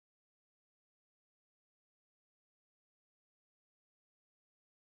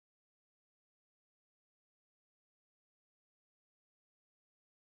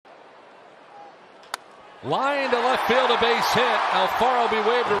Line to left field, a base hit. Alfaro be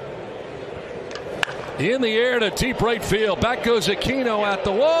waved. In the air to deep right field. Back goes Aquino at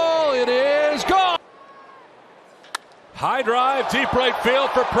the wall. It is gone. High drive, deep right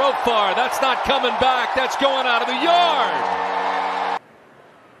field for Profar. That's not coming back. That's going out of the yard.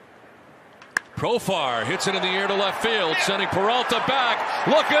 Profar hits it in the air to left field, sending Peralta back.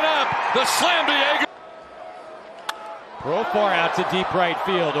 Looking up, the slam to Yeager. Profar out to deep right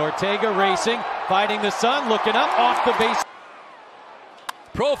field. Ortega racing, fighting the sun, looking up, off the base.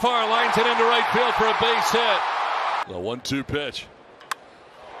 Profar lines it into right field for a base hit. The 1-2 pitch.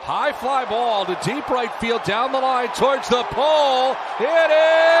 High fly ball to deep right field, down the line towards the pole. It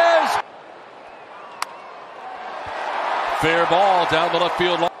is fair ball down the left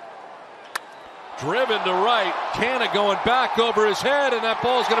field line. Driven to right. Canna going back over his head, and that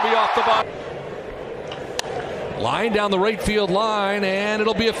ball's going to be off the bottom. Line down the right field line, and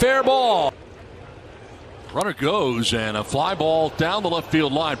it'll be a fair ball. Runner goes, and a fly ball down the left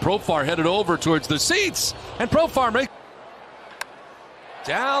field line. Profar headed over towards the seats, and Profar makes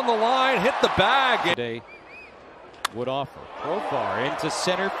down the line, hit the bag. Today would offer. Profar into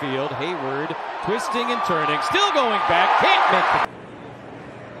center field. Hayward twisting and turning, still going back, can't make the.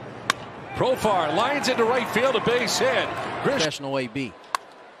 Profar lines into right field, a base hit. Professional AB.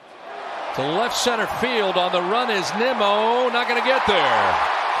 To left center field on the run is Nimmo, not going to get there.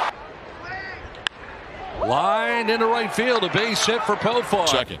 Lined into right field, a base hit for Profar.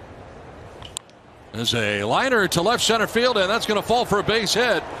 Second. There's a liner to left center field, and that's going to fall for a base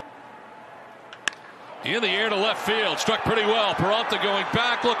hit. In the air to left field, struck pretty well. Peralta going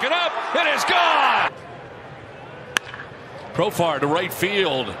back, looking up, it is gone! Profar to right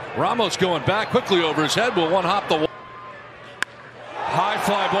field. Ramos going back quickly over his head, will one hop the wall. High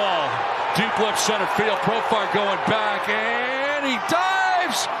fly ball, deep left center field. Profar going back, and he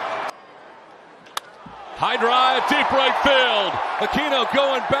dives! High drive, deep right field. Aquino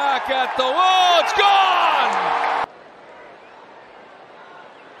going back at the wall. It's gone!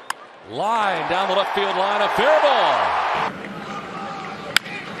 Line down the left field line, a fair ball.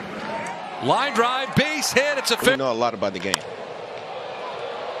 Line drive, base hit. It's a fair. We know a lot about the game.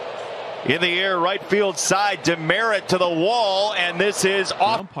 In the air, right field side, Demerit to the wall, and this is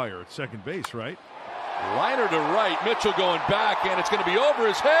off. Umpire at second base, right? Liner to right, Mitchell going back, and it's going to be over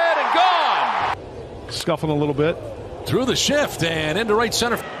his head and gone. Scuffling a little bit. Through the shift and into right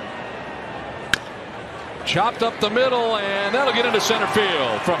center. Chopped up the middle, and that'll get into center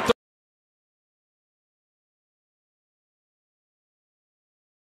field from third.